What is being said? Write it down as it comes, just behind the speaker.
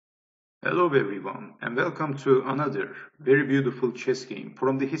Hello everyone, and welcome to another very beautiful chess game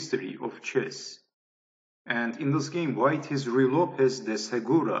from the history of chess. And in this game, white is Ruy Lopez de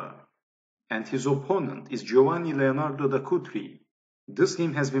Segura, and his opponent is Giovanni Leonardo da Cutri. This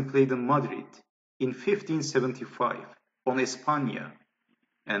game has been played in Madrid in 1575 on España.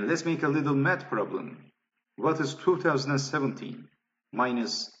 And let's make a little math problem. What is 2017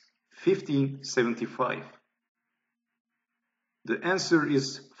 minus 1575? The answer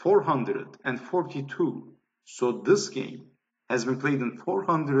is 442. So this game has been played in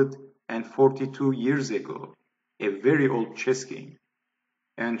 442 years ago, a very old chess game.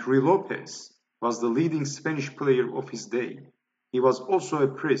 And Ruy Lopez was the leading Spanish player of his day. He was also a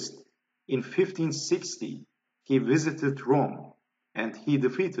priest. In 1560, he visited Rome and he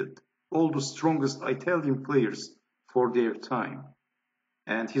defeated all the strongest Italian players for their time.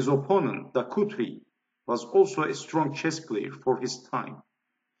 And his opponent, da Cutri, was also a strong chess player for his time.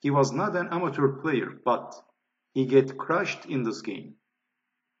 He was not an amateur player, but he get crushed in this game.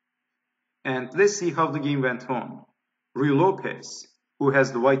 And let's see how the game went on. Ruy Lopez, who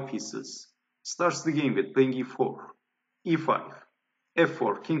has the white pieces, starts the game with playing e4, e5,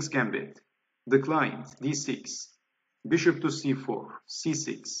 f4, king's gambit, declined, d6, bishop to c4,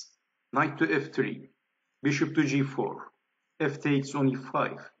 c6, knight to f3, bishop to g4, f takes on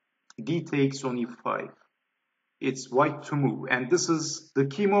e5, d takes on e5. It's white to move, and this is the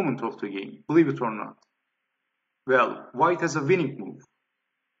key moment of the game, believe it or not. Well, white has a winning move.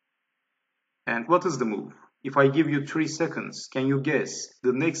 And what is the move? If I give you 3 seconds, can you guess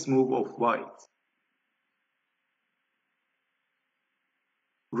the next move of white?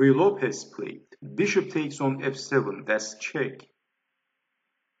 Ruy Lopez played bishop takes on f7, that's check.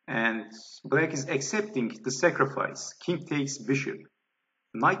 And black is accepting the sacrifice, king takes bishop.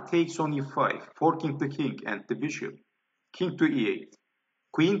 Knight takes on e5, forking the king and the bishop. King to e8.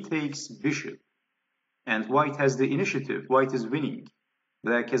 Queen takes bishop. And white has the initiative. White is winning.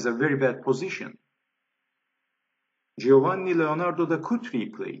 Black has a very bad position. Giovanni Leonardo da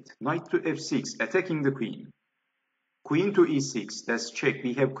Cutri played knight to f6, attacking the queen. Queen to e6, that's check.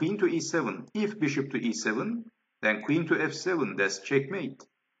 We have queen to e7. If bishop to e7, then queen to f7, that's checkmate.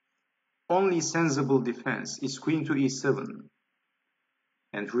 Only sensible defense is queen to e7.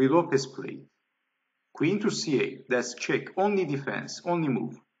 And Ruy Lopez played queen to c8, that's check, only defense, only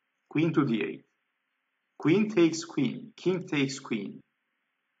move. Queen to d8. Queen takes queen, king takes queen.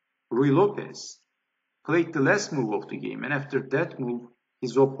 Ruy Lopez played the last move of the game, and after that move,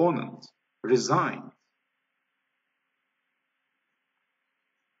 his opponent resigned.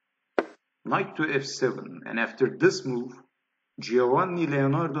 Knight to f7, and after this move, Giovanni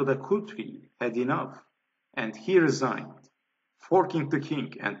Leonardo da Cutri had enough, and he resigned, forking the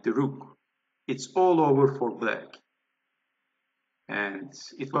king and the rook. It's all over for black. And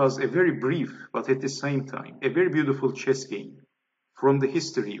it was a very brief, but at the same time, a very beautiful chess game from the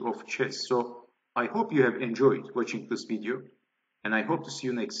history of chess. So I hope you have enjoyed watching this video, and I hope to see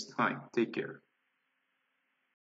you next time. Take care.